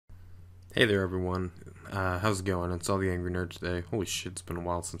Hey there, everyone. How's it going? It's all the Angry Nerd today. Holy shit, it's been a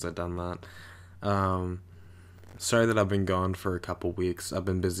while since I've done that. Um, Sorry that I've been gone for a couple weeks. I've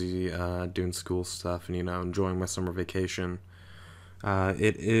been busy doing school stuff and, enjoying my summer vacation.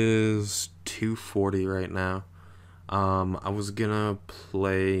 It is 2:40 right now. I was gonna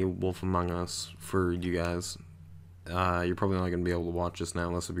play Wolf Among Us for you guys. You're probably not gonna be able to watch this now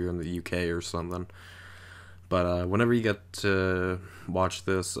unless if you're in the UK or something. But whenever you get to watch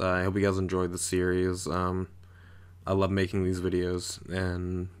this, I hope you guys enjoyed the series. I love making these videos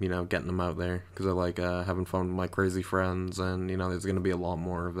and, getting them out there because I like having fun with my crazy friends, and, there's going to be a lot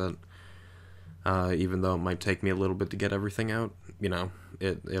more of it. Even though it might take me a little bit to get everything out,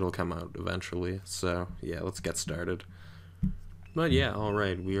 it'll come out eventually. So, yeah, let's get started. But yeah,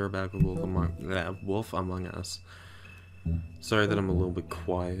 alright, we are back with Wolf Among Us. Sorry that I'm a little bit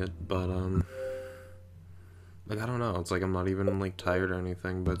quiet, but, I don't know, it's like I'm not even, tired or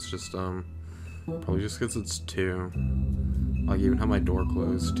anything, but it's just, probably just because it's 2. I even have my door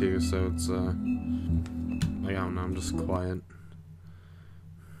closed, too, so it's, I don't know, I'm just quiet.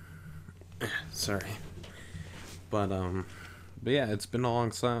 Sorry. But yeah, it's been a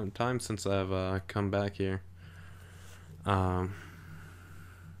long time since I've, come back here. I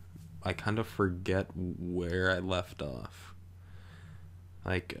kind of forget where I left off.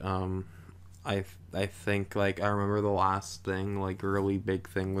 I think, I remember the last thing, really big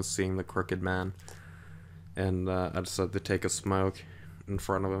thing was seeing the Crooked Man. And, I decided to take a smoke in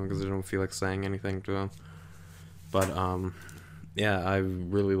front of him because I didn't feel like saying anything to him. But, yeah, I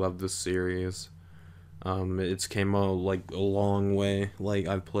really love this series. It's came a long way.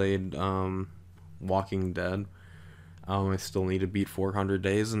 I've played, Walking Dead. I still need to beat 400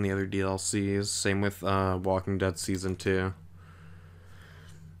 days in the other DLCs. Same with, Walking Dead Season 2.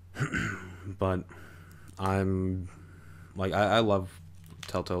 But I'm I love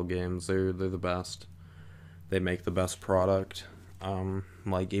Telltale games. They're the best. They make the best product.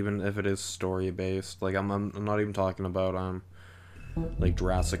 Even if it is story based, I'm not even talking about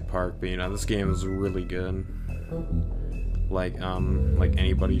Jurassic Park, but this game is really good.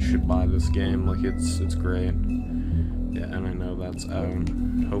 Anybody should buy this game. It's great. Yeah, and I know that's out.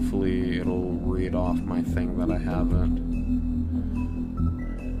 Hopefully it'll read off my thing that I haven't.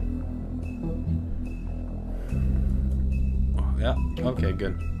 Yeah, okay,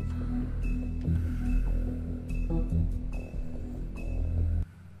 good.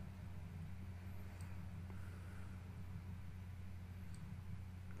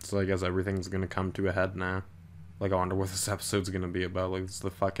 So I guess everything's gonna come to a head now. I wonder what this episode's gonna be about. It's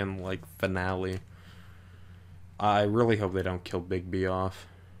the fucking, finale. I really hope they don't kill Big B off.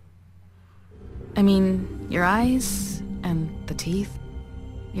 I mean, your eyes and the teeth.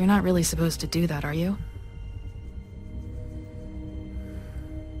 You're not really supposed to do that, are you?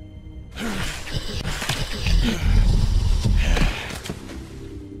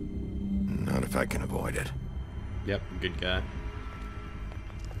 Not if I can avoid it. Yep, good guy.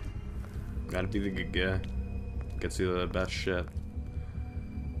 Gotta be the good guy. Gets you the best shit.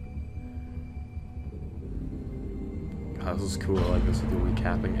 God, this is cool. I like this with the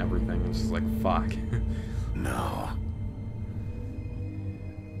recapping everything. It's just fuck. No.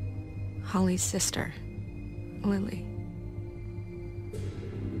 Holly's sister, Lily.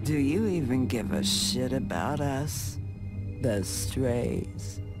 Do you even give a shit about us? The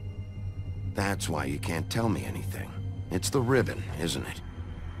strays. That's why you can't tell me anything. It's the ribbon, isn't it?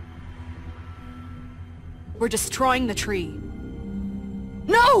 We're destroying the tree.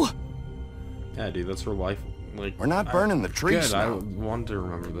 No! Yeah, dude, that's her life. We're not burning the tree. Good, I wanted to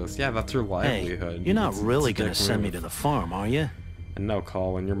remember this. Yeah, that's her livelihood. Hey, you're not really gonna send me to the farm, are you? And no,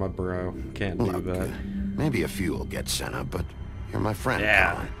 Colin, you're my bro. Can't do Look, that. Maybe a few will get sent up, but you're my friend,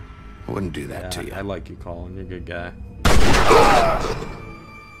 Yeah. Colin. I wouldn't do that to you. I like you, Colin. You're a good guy.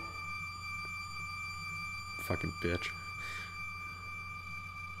 Fucking bitch.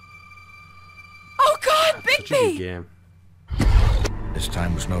 Oh God, Big Such a good B! game. This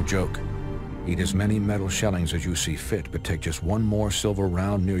time was no joke. Eat as many metal shellings as you see fit, but take just one more silver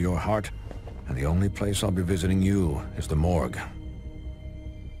round near your heart, and the only place I'll be visiting you is the morgue.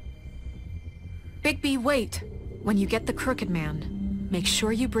 Big B, wait. When you get the Crooked Man, make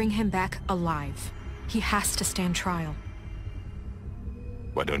sure you bring him back alive. He has to stand trial.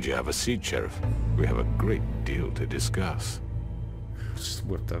 Why don't you have a seat, Sheriff? We have a great deal to discuss. Just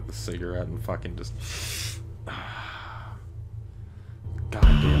whipped out the cigarette and fucking just... God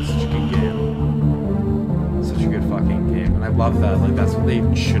damn, such a good game. Such a good fucking game. And I love that. That's what they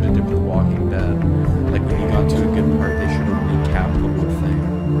should have did with Walking Dead. When you got to a good part, they should have recapped the whole thing.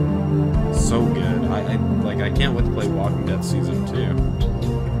 So good. I can't wait to play Walking Dead Season 2.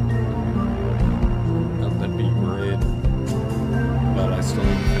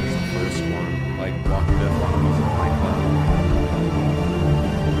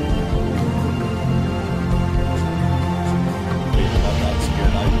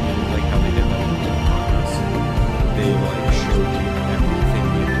 like showed you everything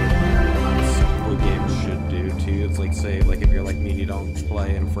the game should do to you. It's like, say, like if you're like me, you don't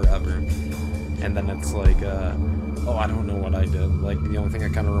play in forever, and then it's like, oh, I don't know what I did. Like, the only thing I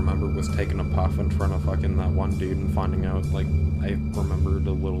kind of remember was taking a puff in front of fucking that one dude and finding out, like, I remembered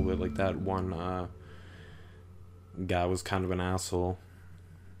a little bit, like, that one, guy was kind of an asshole.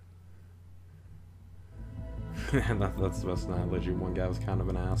 And that's the best analogy. One guy was kind of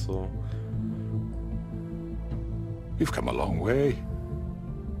an asshole. You've come a long way.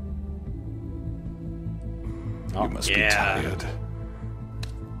 Oh, You must be tired.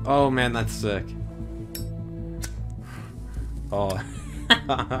 Oh man, that's sick. Oh,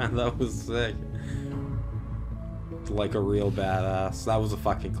 that was sick. Like a real badass. That was a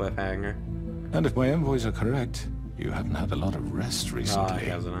fucking cliffhanger. And if my envoys are correct, you haven't had a lot of rest Ah, recently. that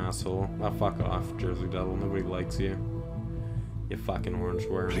guy's an asshole. Oh, fuck off, Jersey Devil. Nobody likes you. You fucking orange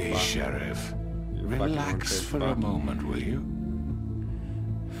wearing Please, fuck. Sheriff. You fucking Relax orange-faced for a fuck. moment, will you?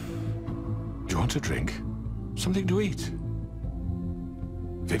 Do you want a drink? Something to eat?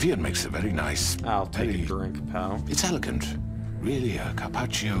 Vivian makes a very nice... I'll take a very- drink, pal. It's elegant. Really, a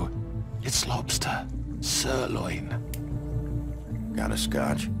carpaccio. It's lobster. Sirloin. Got a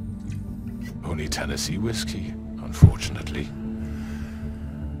scotch? Only Tennessee whiskey, unfortunately.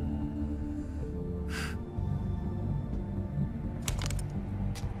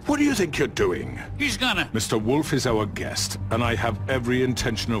 What do you think you're doing? He's gonna... Mr. Wolf is our guest, and I have every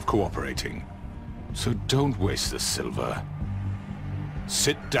intention of cooperating. So don't waste the silver.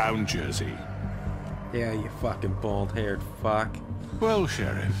 Sit down, Jersey. Yeah, you fucking bald-haired fuck. Well,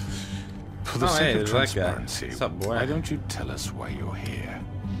 Sheriff, for the Oh, hey, sake of there's that guy. transparency, What's up, boy? why don't you tell us why you're here?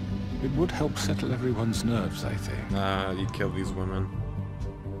 It would help settle everyone's nerves, I think. You kill these women.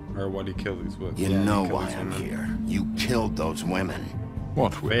 Or what do you kill these with? You Yeah, know kill why these I'm women. here. You killed those women.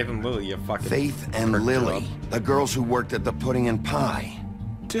 What Faith and Lily, you fucking... Faith and prick Lily, job. the girls who worked at the Pudding and Pie.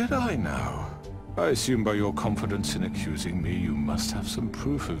 Did I now? I assume by your confidence in accusing me, you must have some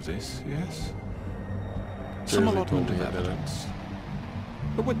proof of this, yes? Some Jersey allotment told of me I did it. evidence.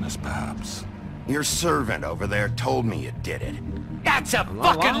 A witness, perhaps. Your servant over there told me you did it. That's a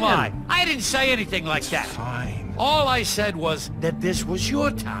not fucking lie! lying. I didn't say anything like that! Fine. All I said was that this was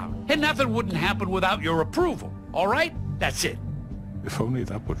your town, and nothing wouldn't happen without your approval, all right? That's it. If only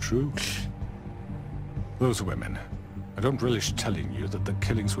that were true. Those women. I don't relish telling you that the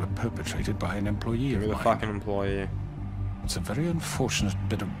killings were perpetrated by an employee You're of the mine. fucking employee. It's a very unfortunate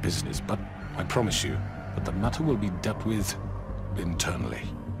bit of business, but I promise you that the matter will be dealt with internally.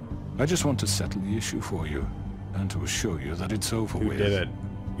 I just want to settle the issue for you, and to assure you that it's over Who with. did it?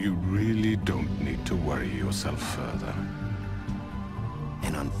 You really don't need to worry yourself further.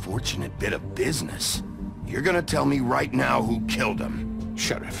 An unfortunate bit of business. You're gonna tell me right now who killed him.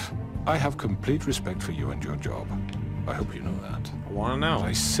 Sheriff, I have complete respect for you and your job. I hope you know that. I wanna know. But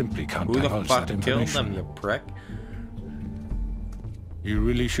I simply can't Who the divulge fuck that killed information. them, you prick? You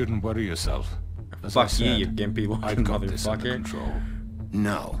really shouldn't worry yourself. As I Fuck you, said, you gimpy looking I've got this under motherfucker. control.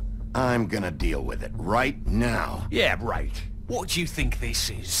 No, I'm gonna deal with it right now. Yeah, right. What do you think this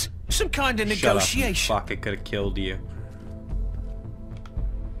is? Some kind of Shut up, you negotiation? fuck, I could've killed you.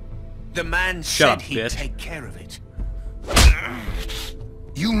 The man Shut said up, he'd bitch. take care of it.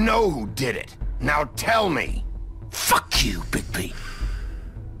 You know who did it. Now tell me. Fuck you, Big Pete.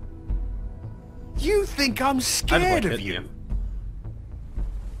 You think I'm I'd scared like of it, you?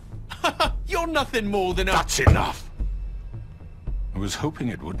 You're nothing more than a... That's enough! I was hoping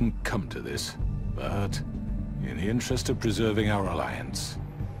it wouldn't come to this, but in the interest of preserving our alliance,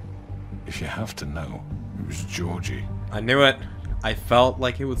 if you have to know, it was Georgie. I knew it. I felt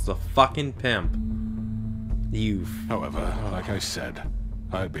like it was the fucking pimp. You... However, like I said,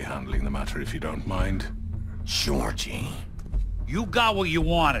 I'd be handling the matter if you don't mind. Georgie. You got what you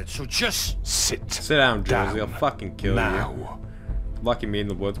wanted, so just... Sit Sit down, Jersey. I'll down fucking kill you. now. Lucky me and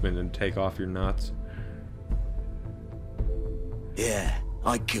the woodsman didn't take off your nuts. Yeah,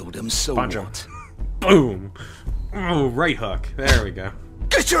 I killed him, so Punch him. what? Boom! Oh, right hook. There we go.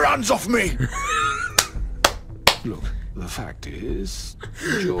 Get your hands off me! Look, the fact is,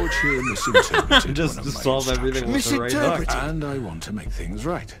 George here misinterpreted Just one to of my solve everything with the right hook. Misinterpreted? and I want to make things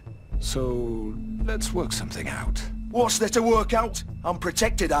right. So, let's work something out. What's there to work out? I'm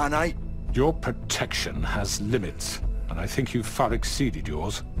protected, aren't I? Your protection has limits, and I think you've far exceeded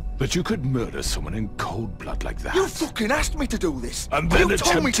yours. But you could murder someone in cold blood like that. You fucking asked me to do this. and then you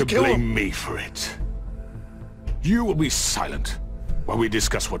told me attempt to to kill blame him. me for it. You will be silent while we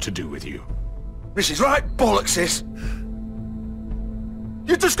discuss what to do with you. This is right bollocks, sis.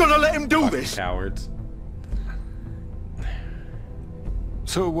 You're just gonna let him do this? Cowards.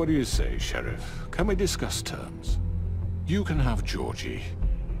 So what do you say, Sheriff? Can we discuss terms? You can have Georgie.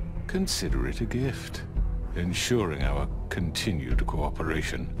 Consider it a gift, ensuring our continued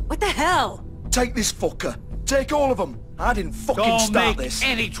cooperation. What the hell? Take this fucker. Take all of them. I didn't fucking Don't start make this.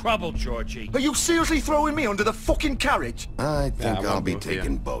 any trouble, Georgie. Are you seriously throwing me under the fucking carriage? I think Yeah, I'll be both of you.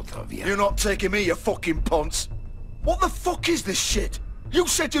 taking both of you. You're not taking me, you fucking ponce. What the fuck is this shit? You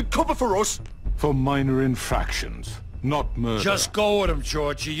said you'd cover for us. For minor infractions, not murder. Just go with him,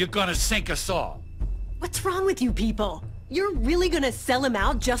 Georgie. You're gonna sink us all. What's wrong with you people? You're really gonna sell him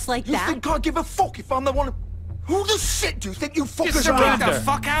out just like You that? think I give a fuck if I'm the one? Who the shit do you think you fuckers surrender. are? The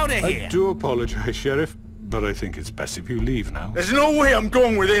fuck out of I do apologize, Sheriff, but I think it's best if you leave now. There's no way I'm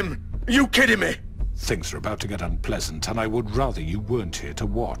going with him. Are you kidding me? Things are about to get unpleasant, and I would rather you weren't here to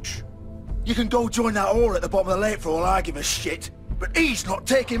watch. You can go join that whore at the bottom of the lake for all I give a shit. But he's not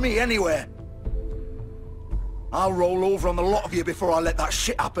taking me anywhere. I'll roll over on the lot of you before I let that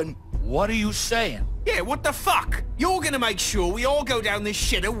shit happen. What are you saying? Yeah, what the fuck? You're gonna make sure we all go down this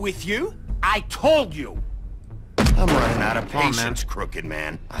shitter with you? I told you. I'm running out of on, man. patience, crooked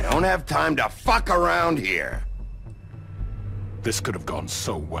man. I don't have time to fuck around here. This could have gone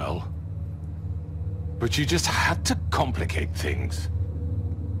so well. But you just had to complicate things.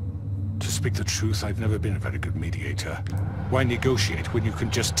 To speak the truth, I've never been a very good mediator. Why negotiate when you can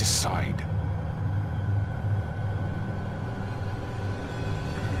just decide?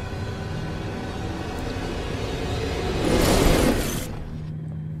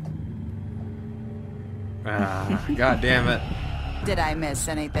 God damn it. Did I miss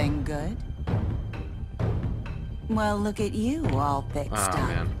anything good? Well, look at you, all fixed Oh, up.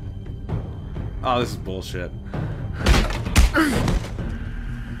 man. Oh, this is bullshit.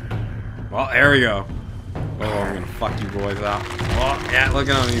 Well, there we go. Oh, I'm gonna fuck you boys up. Oh, yeah, look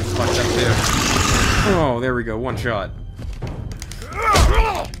at him. He's fucked up too. Oh, there we go. One shot.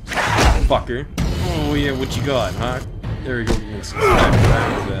 Fucker. Oh, yeah, what you got, huh? There we go.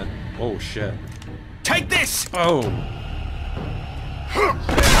 That was it. Oh, shit. Take this! Oh.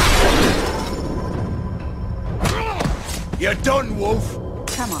 You're done, Wolf.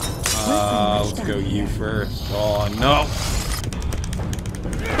 Come on. Let's go you first. Oh, no.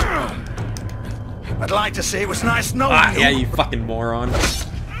 I'd like to say it was nice knowing Ah, you. yeah, you fucking moron.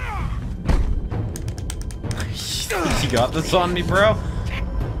 You got this on me, bro?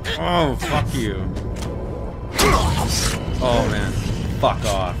 Oh, fuck you. Oh, man. Fuck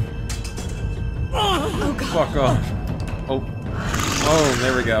off. Oh, God. Fuck off. Oh. Oh,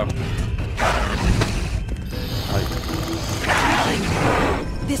 there we go.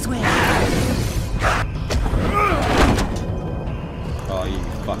 This way. Oh, you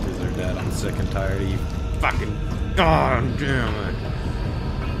fuckers are dead. I'm sick and tired of you fucking... God damn it.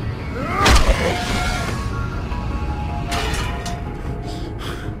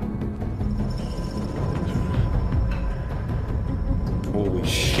 Holy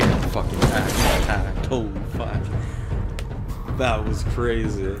shit, fucking attacked. Holy fuck. That was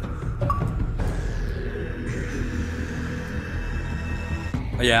crazy.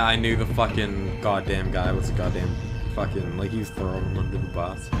 Yeah, I knew the fucking goddamn guy was a goddamn fucking, like, he's throwing him under the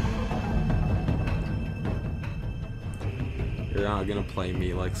bus. You're not gonna play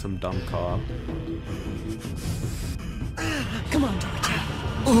me like some dumb cop. Come on, Georgie.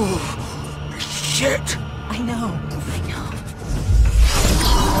 Ooh, shit. I know.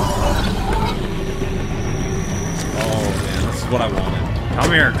 Oh man, this is what I wanted.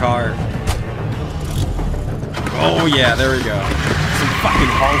 Come here, car. Oh yeah, there we go. Some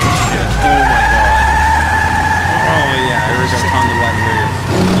fucking Hulk shit. Oh my god. Oh yeah, here we go. Time to let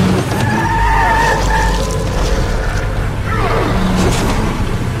loose.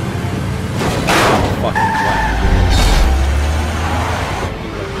 Oh, fucking black.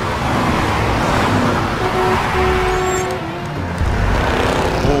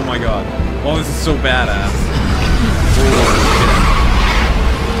 Oh my god. Oh, this is so badass. Oh shit.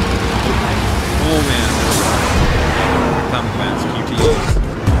 Oh man. Time to advance. QT.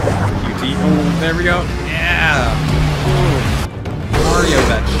 QT. Oh, there we go. Yeah. Oh. Mario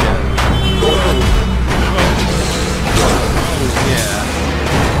that shit. Oh, yeah.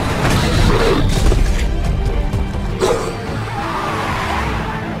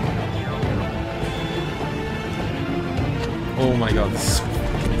 Oh my god, this is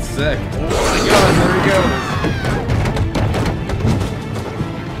fucking sick. Oh my god, there he goes.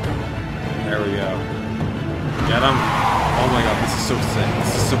 There we go. Get him. Oh my god, this is so sick.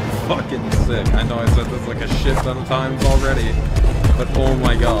 This is so fucking sick. I know I said this like a shit ton of times already, but oh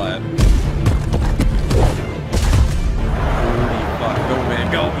my god. Holy fuck, go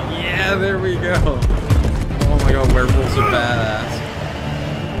man, go. Yeah, there we go. Oh my god, werewolves are badass.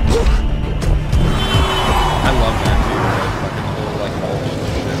 I love that dude.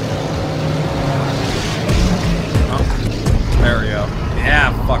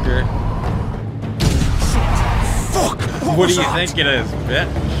 What do you that? think it is, bitch?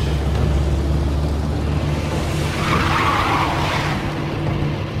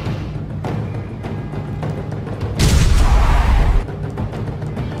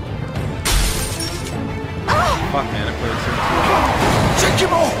 Fuck, man, I played some. Take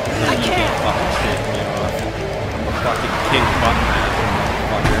him off! I can't! Fucking shit me off. I'm a fucking king button master,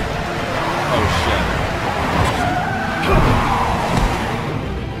 motherfucker. Oh shit.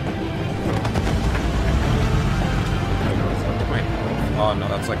 Wait, oh no,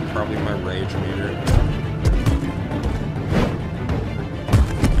 that's like probably my rage meter.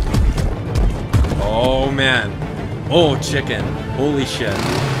 Oh man. Oh chicken. Holy shit.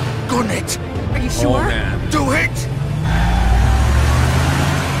 Gun it! Are you sure? Oh man. Do it!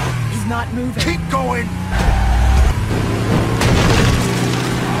 He's not moving. Keep going!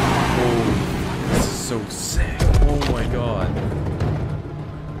 Oh, this is so sick. Oh my god.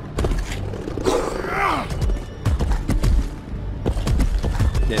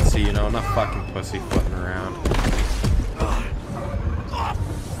 Yeah, see, you know, enough fucking pussyfooting around.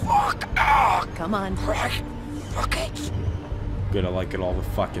 Come on. Fuck it! Good, I like it. All the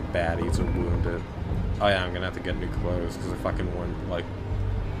fucking baddies are wounded. Oh yeah, I'm gonna have to get new clothes because I fucking went like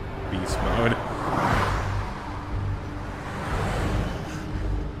beast mode.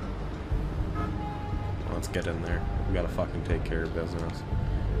 Let's get in there. We gotta fucking take care of business.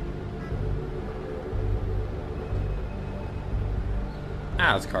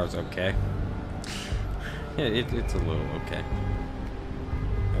 Ah, this car's okay. Yeah, it's a little okay.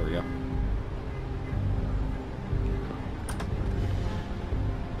 There we go.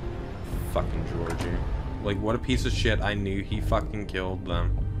 Fucking Georgie. Like, what a piece of shit. I knew he fucking killed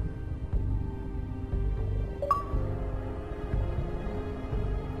them.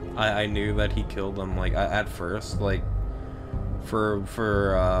 I knew that he killed them, like, at first, like,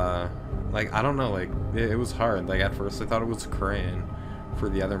 like, I don't know, like, it was hard. Like, at first I thought it was Crane for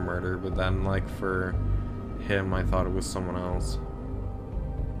the other murder, but then, like, for him, I thought it was someone else.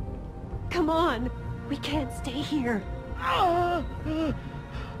 Come on. We can't stay here. Hang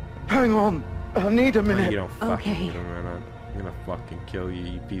on. I need a minute. You don't fucking Okay. need a minute. I'm gonna fucking kill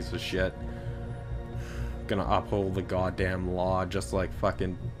you, you piece of shit. Gonna uphold the goddamn law just like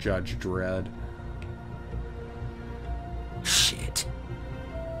fucking Judge Dredd. Shit.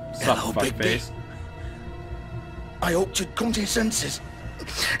 Sup, Hello, Big fuckface? I hoped you'd come to your senses.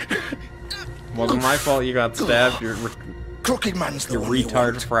 Wasn't my fault you got stabbed. Your Crooked man's the one you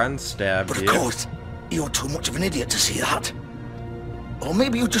retard want. friend stabbed But of you. course, you're too much of an idiot to see that. Or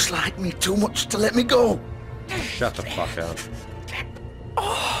maybe you just like me too much to let me go. Shut the fuck up.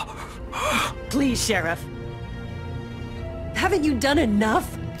 Please, Sheriff. Haven't you done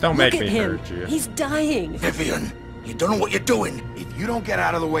enough? Don't Look make at me him. hurt you. He's dying. Vivian, you don't know what you're doing. If you don't get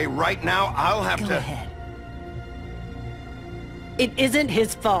out of the way right now, I'll have Go to... ahead. It isn't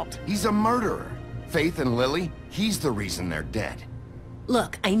his fault. He's a murderer. Faith and Lily, he's the reason they're dead.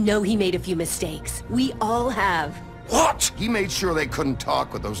 Look, I know he made a few mistakes. We all have. What? He made sure they couldn't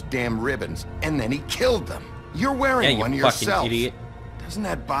talk with those damn ribbons, and then he killed them. You're wearing Yeah, one you fucking yourself. idiot. Doesn't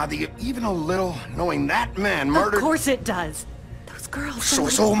that bother you even a little, knowing that man murdered... Of course it does. Those girls... So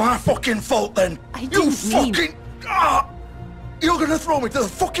it's all my fucking fault then. I You didn't mean... fucking... You're gonna throw me to the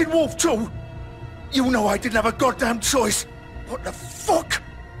fucking wolf too? You know I didn't have a goddamn choice. What the fuck?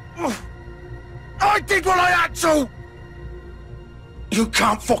 I did what I had to! You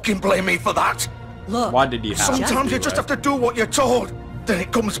can't fucking blame me for that. Look, Why did you have to Sometimes do you just it? have to do what you're told. Then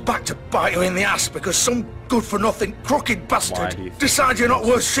it comes back to bite you in the ass because some good-for-nothing crooked Why bastard do you think decides you're not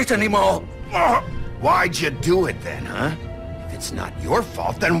worth shit anymore. Why'd you do it then, huh? If it's not your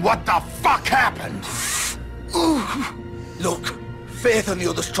fault, then what the fuck happened? Look, Faith and the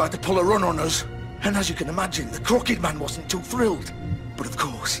others tried to pull a run on us. And as you can imagine, the crooked man wasn't too thrilled. But of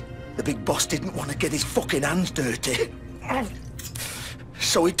course, the big boss didn't want to get his fucking hands dirty.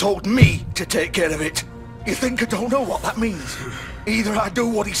 So he told me to take care of it. You think I don't know what that means? Either I do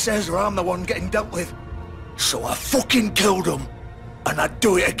what he says or I'm the one getting dealt with. So I fucking killed him. And I'd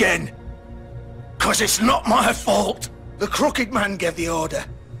do it again. 'Cause it's not my fault. The crooked man gave the order.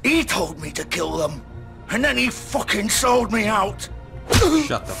 He told me to kill them. And then he fucking sold me out.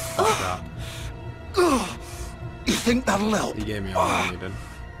 Shut the fuck up. You think that'll help? He gave me all I needed.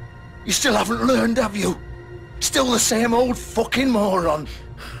 You still haven't learned, have you? Still the same old fucking moron.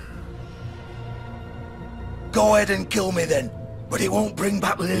 Go ahead and kill me then. But it won't bring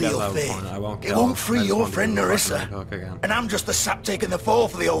back Lily does or have a Faith. point. I won't It kill him. won't I free just your want to friend do the Narissa. fucking hook again. And I'm just the sap taking the fall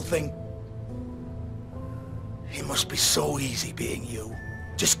for the whole thing. It must be so easy being you.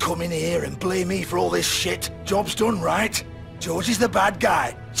 Just come in here and blame me for all this shit. Job's done, right? George is the bad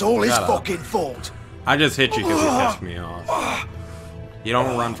guy. It's all his Shut up. fucking fault. I just hit you because you pissed me off. You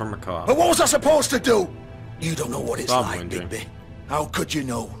don't run from a cop. But what was I supposed to do? You don't know what it's Stop like, whinging. Bigby. How could you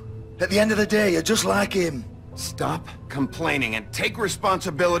know? At the end of the day, you're just like him. Stop complaining and take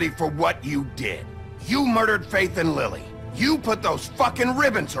responsibility for what you did. You murdered Faith and Lily. You put those fucking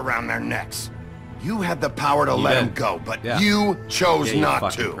ribbons around their necks. You had the power to let them go, but you chose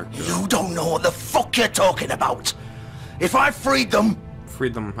not to. You don't know what the fuck you're talking about. If I freed them...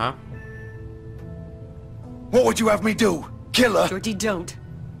 Freed them, huh? What would you have me do? Kill her? Georgie, don't.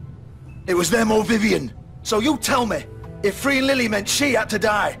 It was them or Vivian. So you tell me, if freeing Lily meant she had to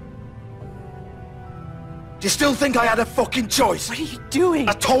die. Do you still think I had a fucking choice? What are you doing?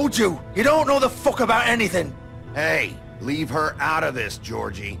 I told you, you don't know the fuck about anything. Hey, leave her out of this,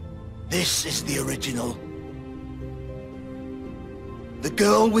 Georgie. This is the original. The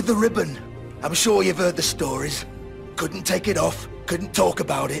girl with the ribbon. I'm sure you've heard the stories. Couldn't take it off, couldn't talk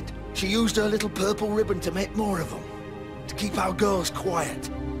about it. She used her little purple ribbon to make more of them. To keep our girls quiet.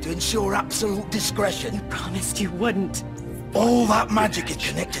 To ensure absolute discretion. You promised you wouldn't. All that magic is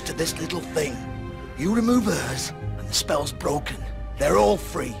connected to this little thing. You remove hers, and the spell's broken. They're all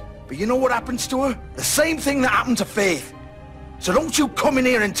free. But you know what happens to her? The same thing that happened to Faith. So don't you come in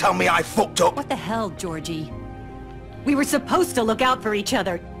here and tell me I fucked up. What the hell, Georgie? We were supposed to look out for each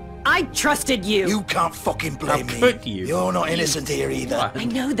other. I trusted you. You can't fucking blame me. You're not innocent here either. I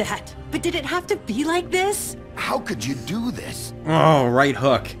know that. But did it have to be like this? How could you do this? Oh, right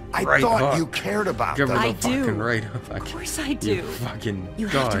hook. I right thought hook. you cared about Give her them. the I do. fucking right hook. Of course I do. You fucking You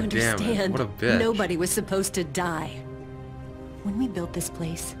have to goddamn it. understand. What a bitch. Nobody was supposed to die. When we built this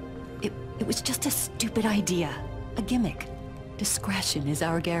place, it was just a stupid idea. A gimmick. Discretion is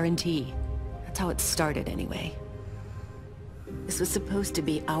our guarantee. That's how it started anyway. This was supposed to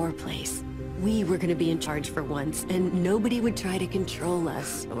be our place. We were gonna be in charge for once, and nobody would try to control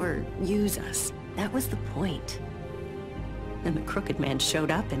us or use us. That was the point. Then the crooked man showed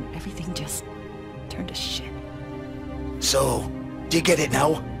up and everything just turned to shit. So, do you get it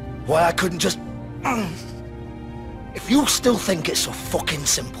now? Why I couldn't just... If you still think it's so fucking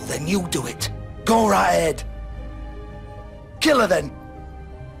simple, then you do it. Go right ahead. Kill her then.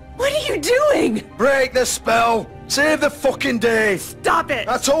 What are you doing? Break the spell. Save the fucking day. Stop it.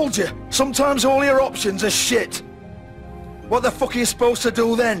 I told you. Sometimes all your options are shit. What the fuck are you supposed to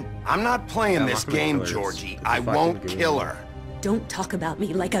do then? I'm not playing this game, Georgie. I won't kill her. Don't talk about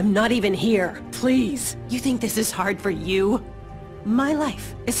me like I'm not even here. Please. You think this is hard for you? My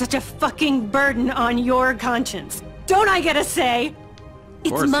life is such a fucking burden on your conscience. Don't I get a say?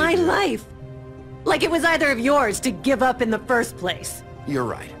 It's my life. Like it was either of yours to give up in the first place. You're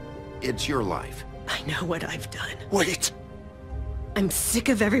right. It's your life. I know what I've done. Wait. I'm sick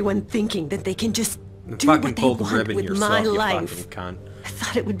of everyone thinking that they can just do fucking what they pull the want ribbon with yourself, my you life. fucking cunt. I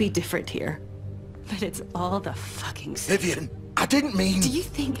thought it would be different here. But it's all the fucking same. Vivian, I didn't mean... Do you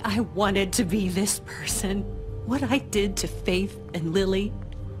think I wanted to be this person? What I did to Faith and Lily?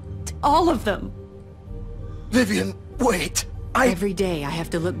 To all of them? Vivian, wait. Every day I have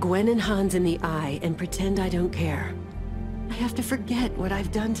to look Gwen and Hans in the eye and pretend I don't care. I have to forget what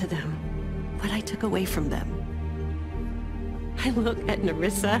I've done to them. What I took away from them. I look at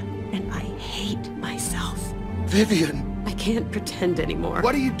Nerissa and I hate myself. Vivian. I can't pretend anymore.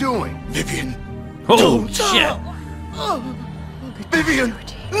 What are you doing? Vivian. Oh, Don't. shit. Vivian.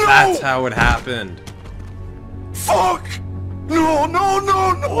 No. That's how it happened. Fuck. No, no,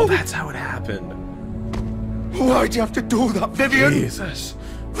 no, no. That's how it happened. Why'd you have to do that, Vivian? Jesus.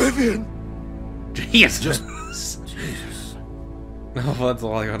 Vivian. Jesus. Jesus. No, that's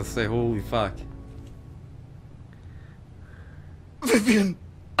all I gotta say. Holy fuck. Vivian,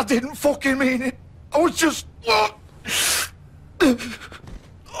 I didn't fucking mean it. I was just... Oh.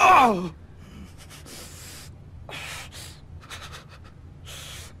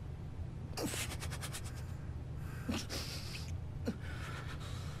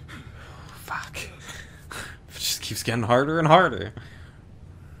 Fuck. It just keeps getting harder and harder.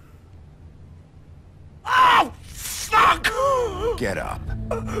 Oh, fuck! Get up.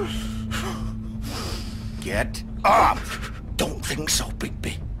 Get up! Don't think so,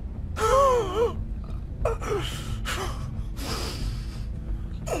 Bigby.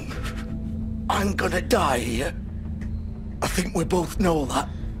 I'm gonna die here. I think we both know that.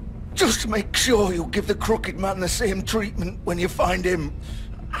 Just make sure you give the crooked man the same treatment when you find him.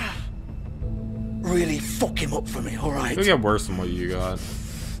 Really fuck him up for me, alright? It'll get worse than what you got.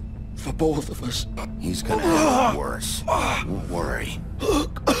 For both of us. He's gonna have it worse. Don't worry.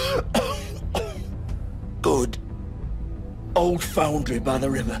 Good. Old foundry by the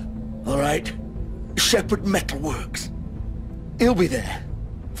river, alright? Shepherd Metalworks. He'll be there.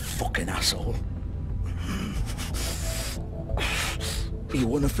 Fucking asshole. You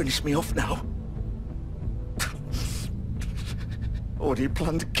want to finish me off now? Or do you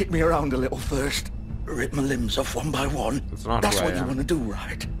plan to kick me around a little first? Rip my limbs off one by one? That's what you want to do,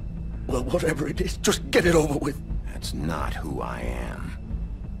 right? Well, whatever it is, just get it over with. That's not who I am.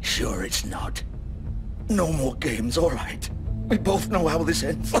 Sure it's not. No more games, all right? We both know how this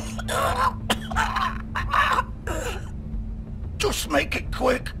ends. Just make it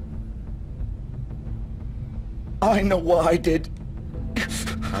quick. I know what I did.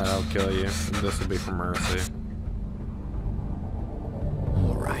 I'll kill you. This will be for mercy.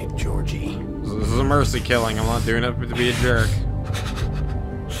 All right, Georgie. This is a mercy killing. I'm not doing it to be a jerk.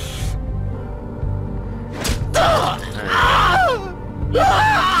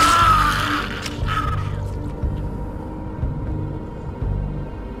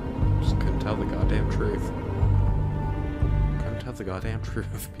 Just couldn't tell the goddamn truth. Couldn't tell the goddamn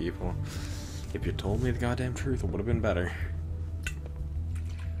truth, people. If you told me the goddamn truth, it would have been better.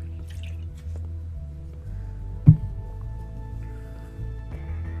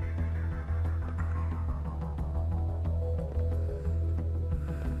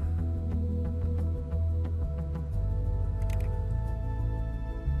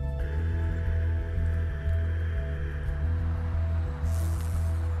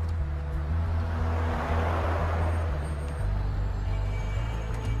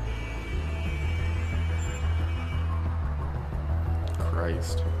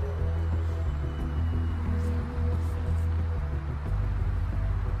 Christ.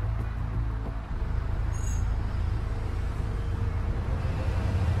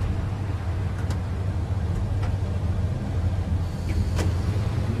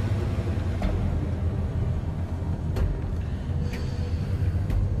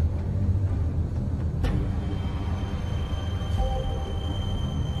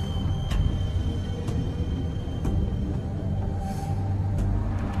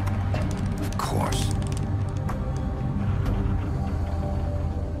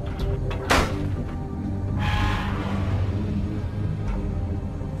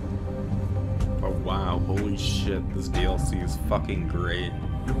 Holy shit, this DLC is fucking great.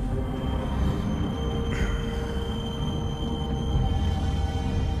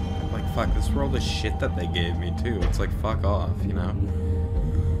 Like, fuck, this for all the shit that they gave me, too. It's like, fuck off, you know?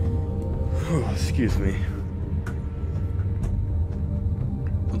 Excuse me.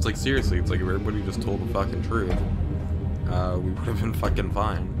 It's like, seriously, it's like if everybody just told the fucking truth, we would have been fucking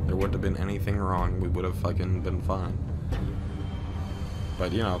fine. There wouldn't have been anything wrong. We would have fucking been fine.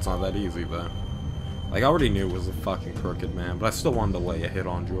 But, you know, it's not that easy, though. Like, I already knew it was a fucking crooked man, but I still wanted to lay a hit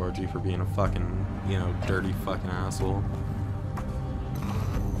on Georgie for being a fucking, you know, dirty fucking asshole.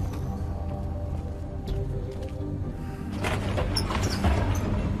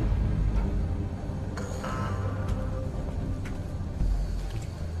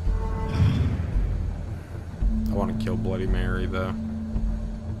 I want to kill Bloody Mary, though.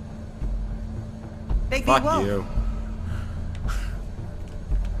 Fuck you.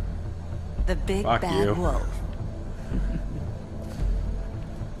 The big Fuck bad you. wolf.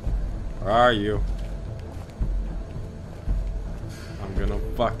 Where are you? I'm gonna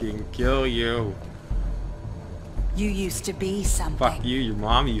fucking kill you. You used to be something. Fuck you, your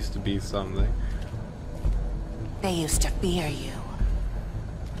mom used to be something. They used to fear you.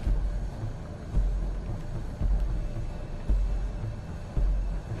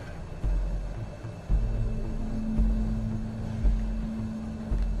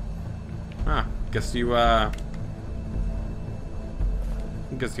 Huh, guess you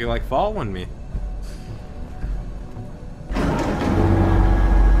like following me.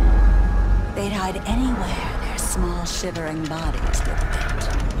 They'd hide anywhere their small shivering bodies would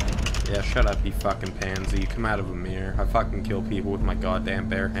fit. Yeah, shut up, you fucking pansy. You come out of a mirror. I fucking kill people with my goddamn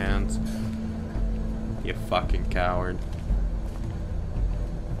bare hands. You fucking coward.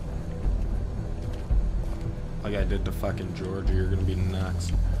 Like I did to fucking Georgia, you're gonna be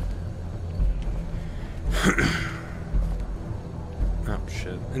next. Oh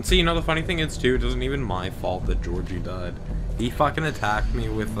shit. And see, you know the funny thing is too, it isn't even my fault that Georgie died. He fucking attacked me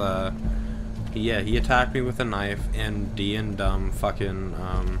with he attacked me with a knife, and D and Dumb fucking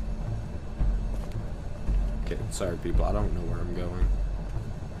okay, sorry people, I don't know where I'm going.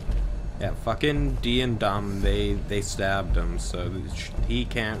 Yeah, fucking D and Dumb, they stabbed him, so he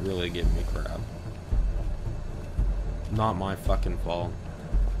can't really give me crap. Not my fucking fault.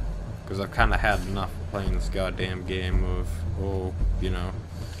 Because I've kind of had enough of playing this goddamn game of, oh, you know.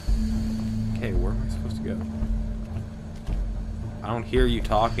 Okay, where am I supposed to go? I don't hear you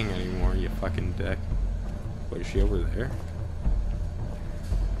talking anymore, you fucking dick. Wait, is she over there?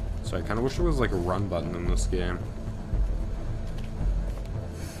 So I kind of wish there was like a run button in this game.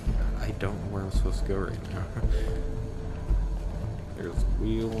 I don't know where I'm supposed to go right now. There's a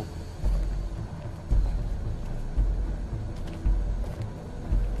wheel.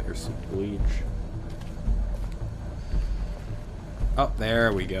 There's some bleach. Oh,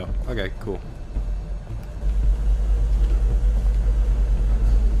 there we go. Okay, cool.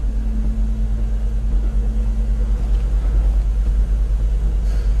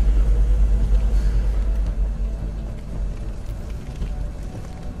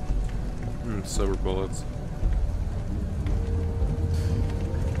 Silver bullets.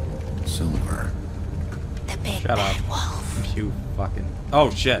 Silver. The big Shut bad up. wolf. You fucking. Oh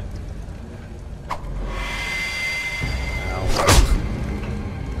shit. Ow.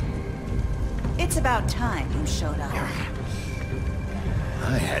 It's about time you showed up.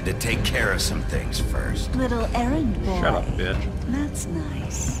 I had to take care of some things first. Little errand boy. Shut up, bitch. That's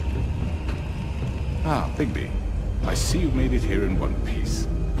nice. Ah, Bigby. I see you made it here in one piece.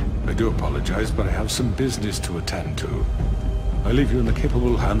 I do apologize, but I have some business to attend to. I leave you in the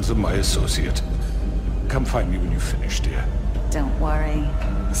capable hands of my associate. Come find me when you finish, dear. Don't worry.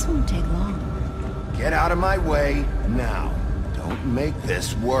 This won't take long. Get out of my way now. Don't make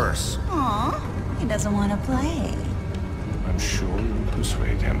this worse. Aw, he doesn't want to play. I'm sure you'll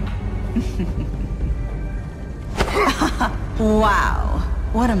persuade him. Wow,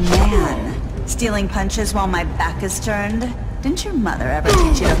 what a man. Stealing punches while my back is turned? Didn't your mother ever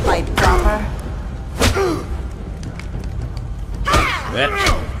teach you to fight proper? Bitch.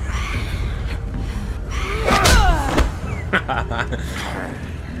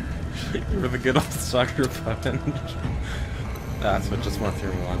 You were the good old sucker punch. That's what just went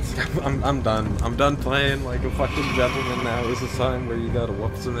through me once. I'm done. I'm done playing like a fucking gentleman now. This is a time where you gotta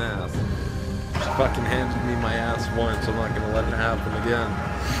whoop some ass. She fucking handed me my ass once. I'm not gonna let it happen again.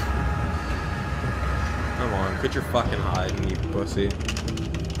 Come on, quit your fucking hiding, you pussy.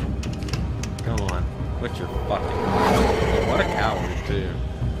 Come on, quit your fucking hiding. What a coward, too.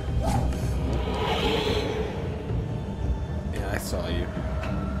 Yeah, I saw you.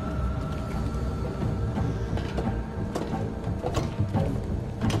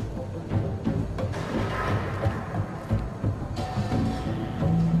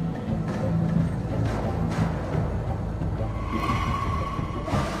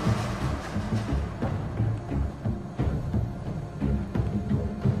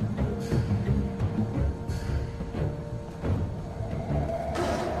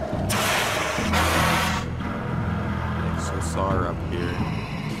 Sar up here.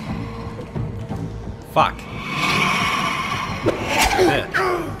 Fuck. Shit.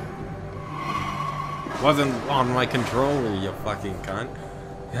 Wasn't on my controller, you fucking cunt.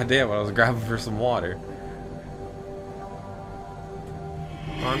 God damn it, I was grabbing for some water.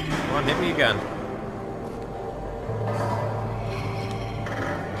 Come on, hit me again.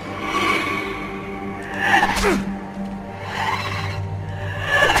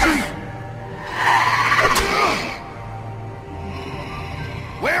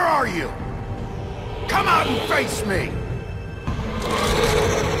 Where are you? Come out and face me!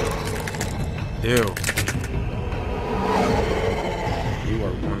 Ew. You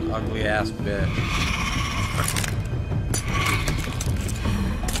are one ugly ass bitch.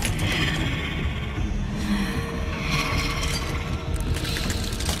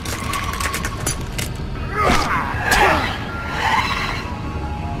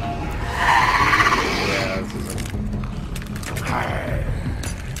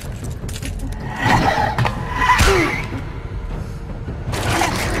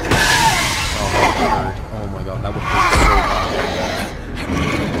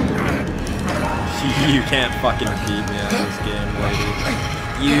 You can't fucking beat me at this game, lady.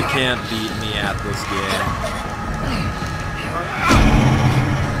 You can't beat me at this game.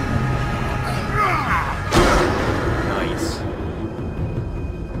 Nice.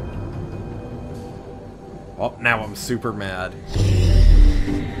 Oh, now I'm super mad.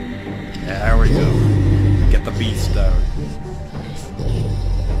 Yeah, there we go. Get the beast out.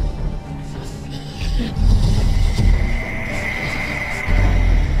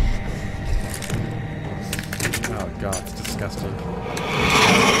 Oh god, it's disgusting. Come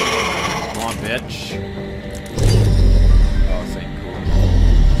on, bitch. Oh, this ain't cool.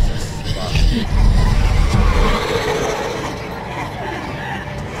 Fuck.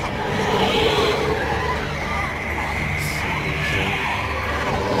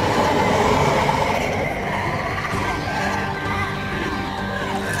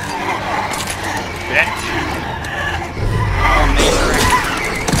 Bitch. Oh, neighbor.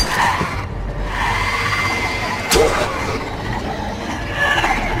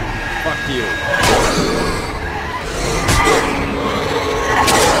 Fuck you.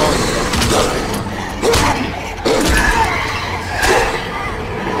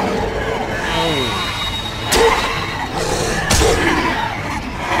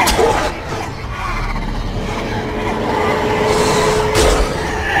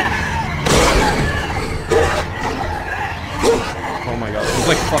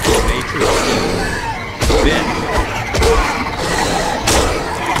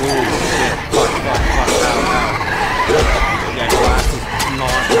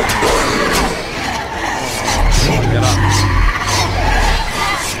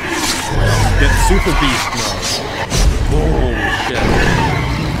 super beast mode. Oh shit.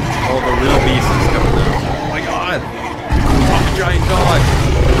 Oh, the real beast is coming out. Oh my god. Oh, giant dog.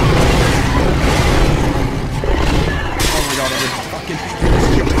 Oh my god, I'm gonna fucking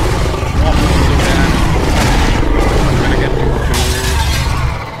oh, so bad. I'm gonna get tortured.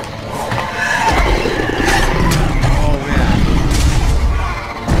 Oh man.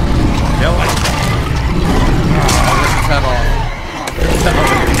 Kill it. I'll rip his head off.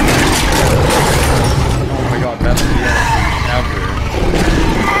 Oh my god, that's the end ever.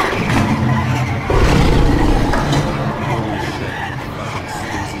 Holy shit. Fucking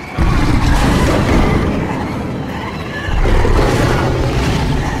sleazy cunt.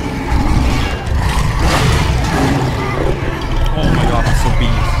 Oh my god, I'm so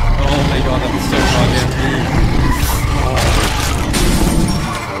beat. Oh my god, I'm so goddamn beat. Oh.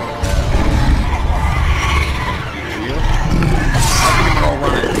 I think I'm all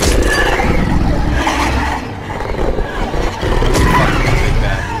running.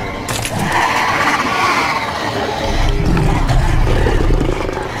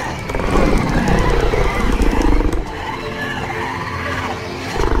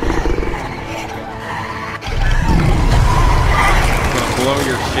 Blow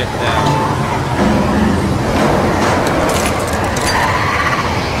your shit down.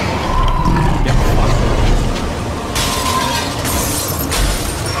 Get fucked.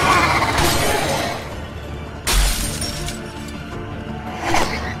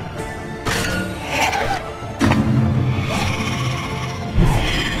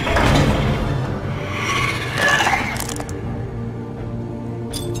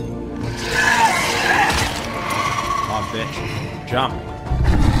 Come on, bitch. Jump.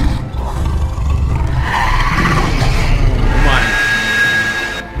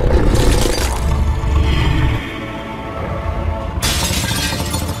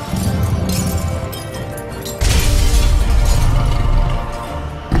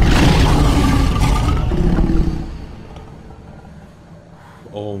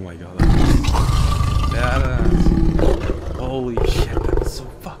 Oh my god, that was badass. Holy shit, that was so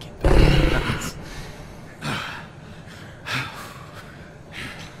fucking badass.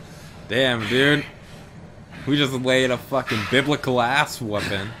 Damn, dude. We just laid a fucking biblical ass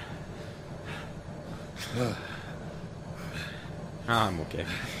whooping. I'm okay.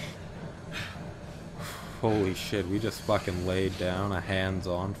 Holy shit, we just fucking laid down a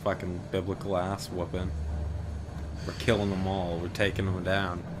hands-on fucking biblical ass whooping. We're killing them all. We're taking them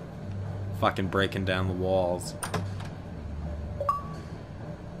down. Fucking breaking down the walls.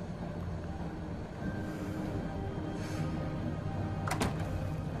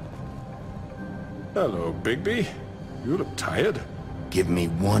 Hello, Bigby. You look tired. Give me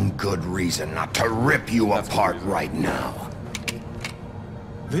one good reason not to rip you apart right now.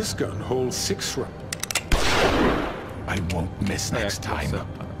 This gun holds 6 rounds. I won't miss next time.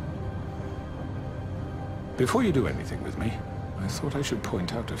 Before you do anything with me, I thought I should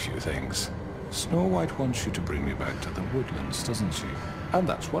point out a few things. Snow White wants you to bring me back to the woodlands, doesn't she? And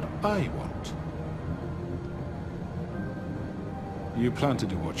that's what I want. You plan to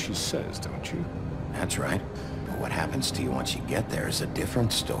do what she says, don't you? That's right. But what happens to you once you get there is a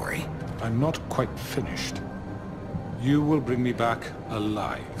different story. I'm not quite finished. You will bring me back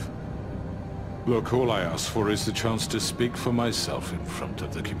alive. Look, all I ask for is the chance to speak for myself in front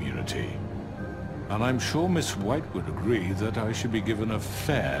of the community. And I'm sure Miss White would agree that I should be given a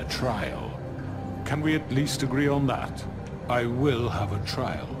fair trial. Can we at least agree on that? I will have a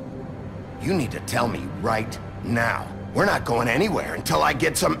trial. You need to tell me right now. We're not going anywhere until I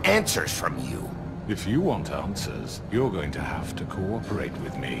get some answers from you. If you want answers, you're going to have to cooperate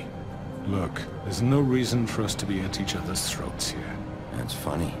with me. Look, there's no reason for us to be at each other's throats here. That's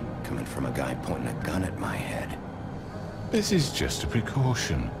funny, coming from a guy pointing a gun at my head. This is just a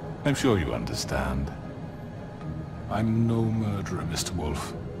precaution. I'm sure you understand. I'm no murderer, Mr.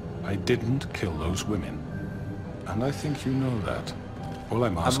 Wolf. I didn't kill those women. And I think you know that. All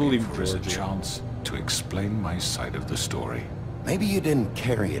I'm asking for is a chance to explain my side of the story. Maybe you didn't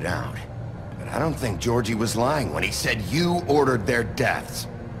carry it out, but I don't think Georgie was lying when he said you ordered their deaths.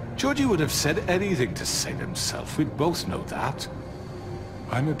 Georgie would have said anything to save himself. We both know that.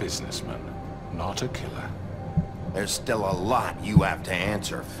 I'm a businessman, not a killer. There's still a lot you have to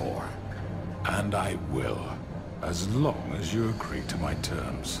answer for. And I will, as long as you agree to my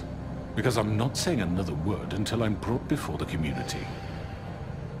terms. Because I'm not saying another word until I'm brought before the community.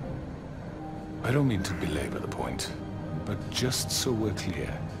 I don't mean to belabor the point, but just so we're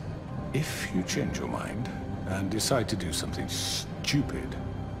clear, if you change your mind and decide to do something stupid,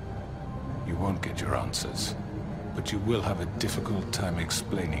 you won't get your answers. but you will have a difficult time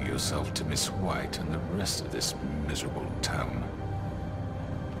explaining yourself to Miss White and the rest of this miserable town.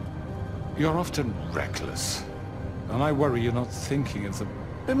 You're often reckless, and I worry you're not thinking of the...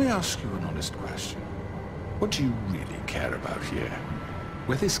 Let me ask you an honest question. What do you really care about here?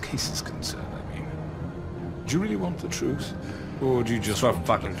 Where this case is concerned, I mean. Do you really want the truth? Or do you just want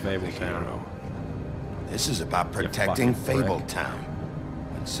fucking Fabletown? This is about protecting Fabletown.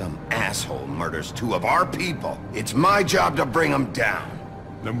 When some asshole murders 2 of our people, it's my job to bring them down.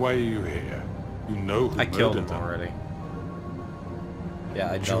 Then why are you here? You know who I killed him them. already.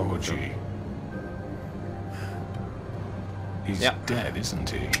 Yeah, I dealt with him. Georgie. He's dead, isn't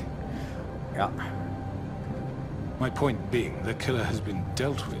he? Yeah. My point being, the killer has been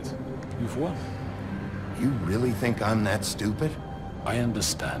dealt with. You've won. You really think I'm that stupid? I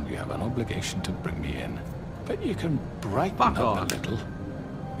understand you have an obligation to bring me in, but you can brighten up a little.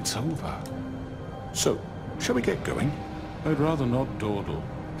 It's over. So, shall we get going? I'd rather not dawdle.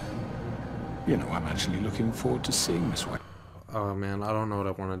 You know, I'm actually looking forward to seeing Miss White. Oh man, I don't know what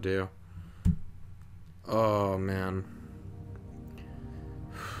I want to do. Oh man.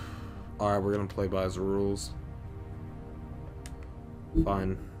 Alright, we're gonna play by his rules.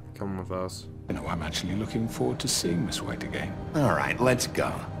 Fine, come with us. You know, I'm actually looking forward to seeing Miss White again. Alright, let's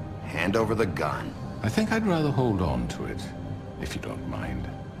go. Hand over the gun. I think I'd rather hold on to it, if you don't mind.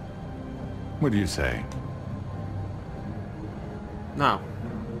 What do you say? No.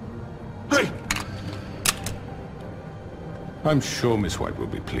 Hey! I'm sure Miss White will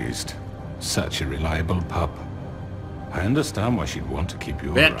be pleased. Such a reliable pup. I understand why she'd want to keep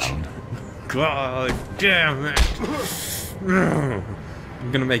you around. God damn it.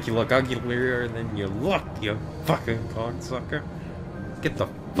 I'm gonna make you look uglier than you look, you fucking cocksucker. Get the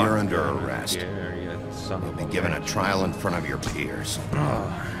fuck You're under out of arrest. here, you son You'll of be a given a bitch. trial in front of your peers.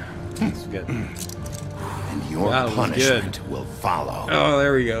 That's good. And your That was punishment good. will follow. Oh,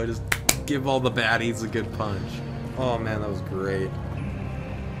 there we go. Just give all the baddies a good punch. Oh man, that was great.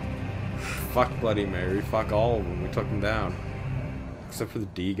 Fuck Bloody Mary. Fuck all of them. We took them down. Except for the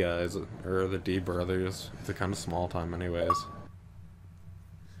D guys, or the D brothers. They're kind of small time anyways.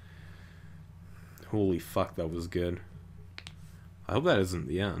 Holy fuck, that was good. I hope that isn't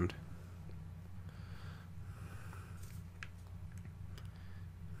the end.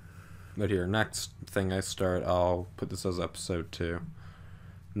 But here, next thing I start, I'll put this as episode 2.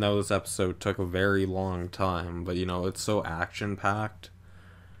 No, this episode took a very long time, but you know, it's so action-packed.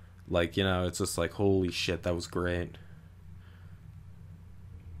 Like, you know, it's just like, holy shit, that was great.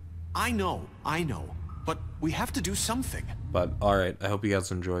 I know, but we have to do something. But, alright, I hope you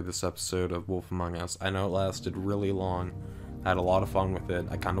guys enjoyed this episode of Wolf Among Us. I know it lasted really long. I had a lot of fun with it.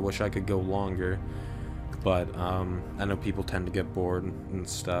 I kind of wish I could go longer. But, I know people tend to get bored and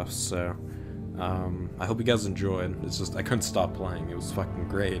stuff, so... I hope you guys enjoyed. It's just, I couldn't stop playing. It was fucking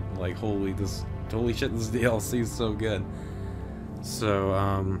great. Like, holy shit, this DLC is so good. So,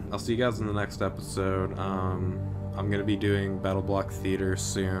 I'll see you guys in the next episode. I'm gonna be doing Battle Block Theater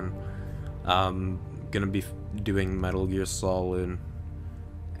soon. Gonna be doing Metal Gear Solid.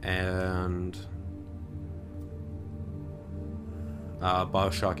 And...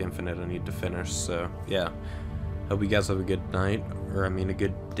 BioShock Infinite I need to finish, so, yeah. Hope you guys have a good night, or I mean a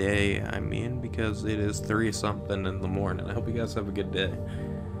good day, because it is 3-something in the morning. I hope you guys have a good day.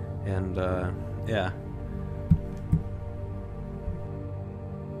 And, yeah.